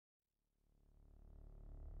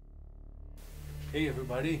Hey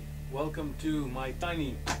everybody, welcome to my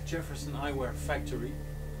tiny Jefferson Eyewear factory.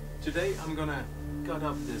 Today I'm gonna cut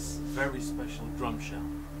up this very special drum shell.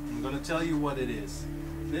 I'm gonna tell you what it is.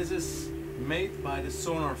 This is made by the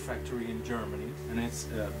Sonor factory in Germany, and it's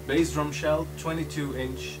a bass drum shell,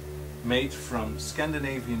 22-inch, made from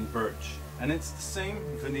Scandinavian birch. And it's the same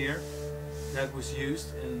veneer that was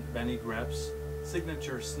used in Benny Greb's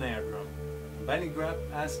signature snare drum. Benny Greb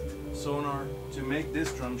asked Sonor to make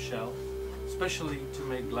this drum shell especially to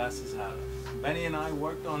make glasses out of. Benny and I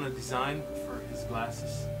worked on a design for his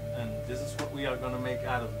glasses, and this is what we are going to make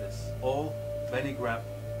out of this. All Benny Greb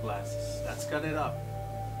glasses. Let's cut it up.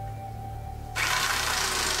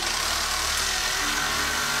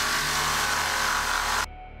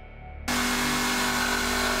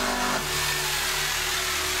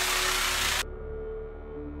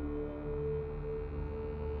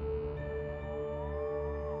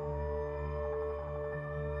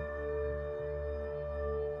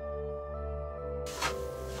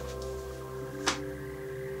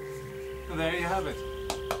 And there you have it,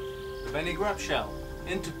 the Benny Greb shell,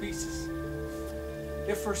 into pieces.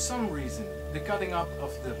 If for some reason the cutting up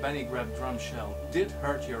of the Benny Greb drum shell did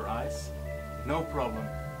hurt your eyes, no problem.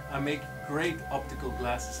 I make great optical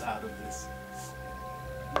glasses out of this.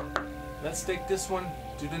 Let's take this one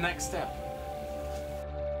to the next step.